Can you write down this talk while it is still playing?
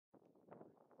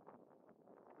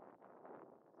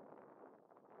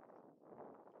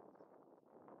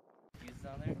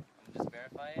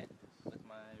verify it with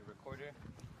my recorder,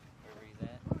 wherever he's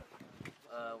at.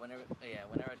 Whenever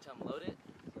I tell him load it,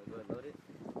 so go ahead and load it.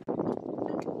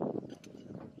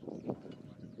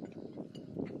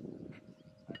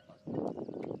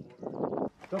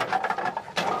 Go.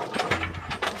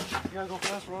 You gotta go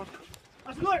fast, Ron.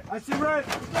 That's good. I see red.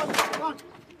 Let's go. Come on.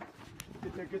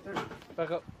 Get there.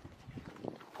 Back up.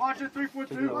 Watch it,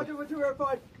 342. Watch it with 2 air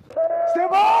 5. Stand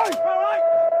by! All right.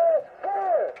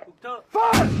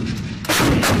 Fire!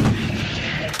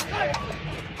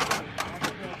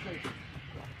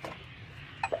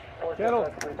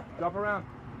 Kettle, drop around.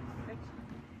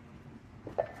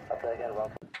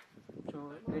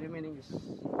 So the remaining is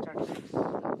charge 6,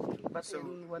 but so,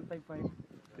 in 155.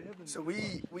 So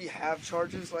we have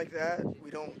charges like that.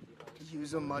 We don't use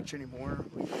them much anymore.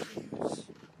 We use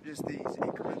just these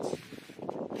increments.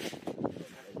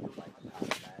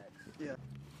 Yeah.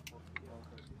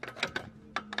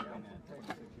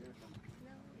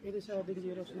 It is big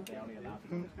zeros now.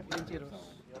 Big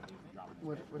zeros.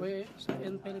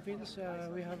 In Philippines,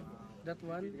 we have that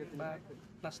one, but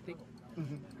plastic.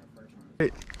 Hey.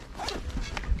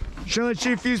 Charlotte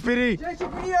Chief Fuse PD.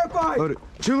 JCPD air 5. Load it.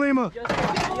 2 Lima.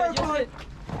 Air 5.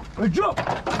 Hey, jump.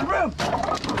 Rim.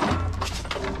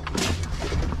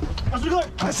 That's good.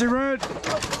 I see red.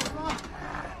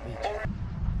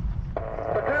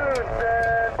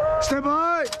 Stand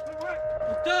by.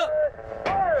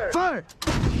 Fire.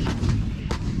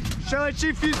 Charlotte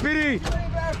Chief Fuse PD.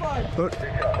 Load.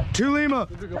 2 Lima.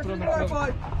 Air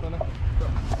 5.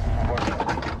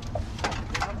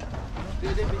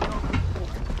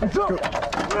 Go.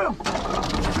 Go.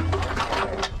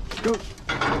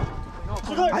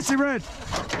 I see red.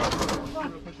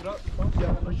 Push it up.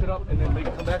 Yeah, push it up and then make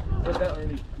it come back. Put that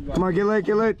underneath. Come on, get late,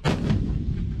 get late.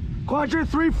 Quadrant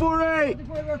 348.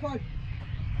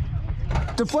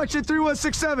 Deflection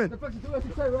 3167. Deflection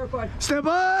 3167, air 5. Stand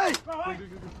by.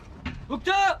 Hooked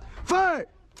up. Fire.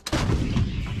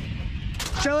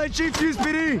 Chalet Chief Fuse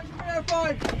PD. Air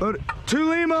 5. Load it. 2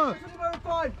 Lima. Air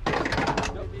 5.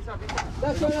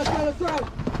 That's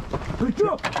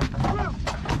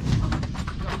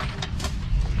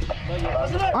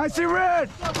right. I see red.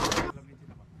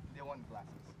 They want glasses.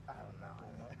 I don't know.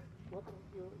 What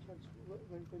you charge?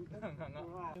 Yung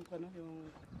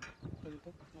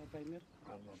timer.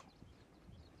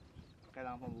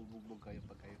 Kailangan pang bubugbog kayo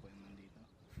pag kayo po nandito.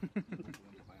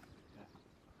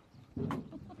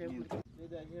 Okay.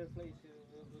 Here place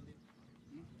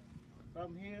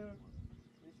from here.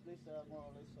 This place more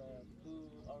or less 2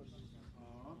 hours.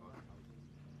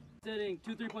 Setting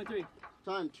 23.3.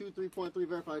 Time 23.3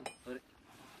 verified.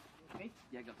 Okay,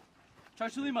 yeah, go.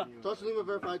 Charge to Lima. Charge to Lima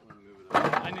verified.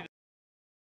 I need it.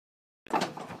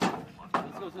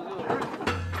 Let's go.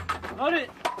 Load it.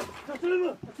 Charge to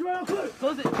Lima.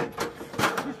 Close it.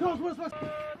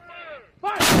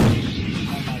 Fire!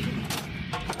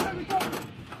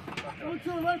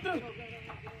 Right through.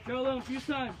 Show them fuse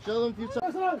time. Show them fuse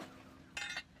time.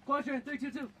 Quadrant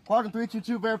 322. Quadrant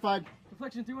 322 verified.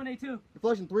 Deflection 3182.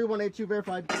 Deflection 3182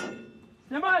 verified.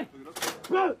 Stand by.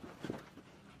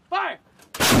 Fire.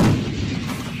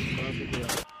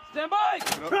 Stand by.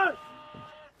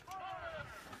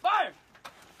 Fire.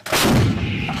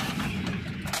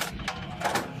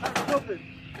 Open.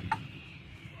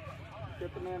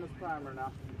 Get the man his primer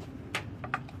now.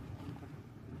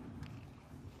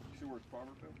 See where it's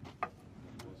primer filled?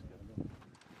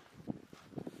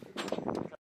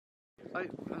 Ay,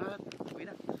 wait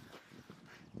up.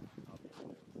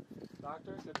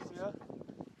 Doctor, good to see you.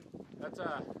 That's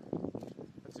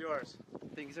yours.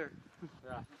 Thank you, sir.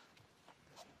 Yeah.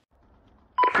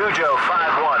 Cujo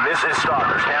 5-1, this is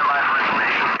Stalker. Stand by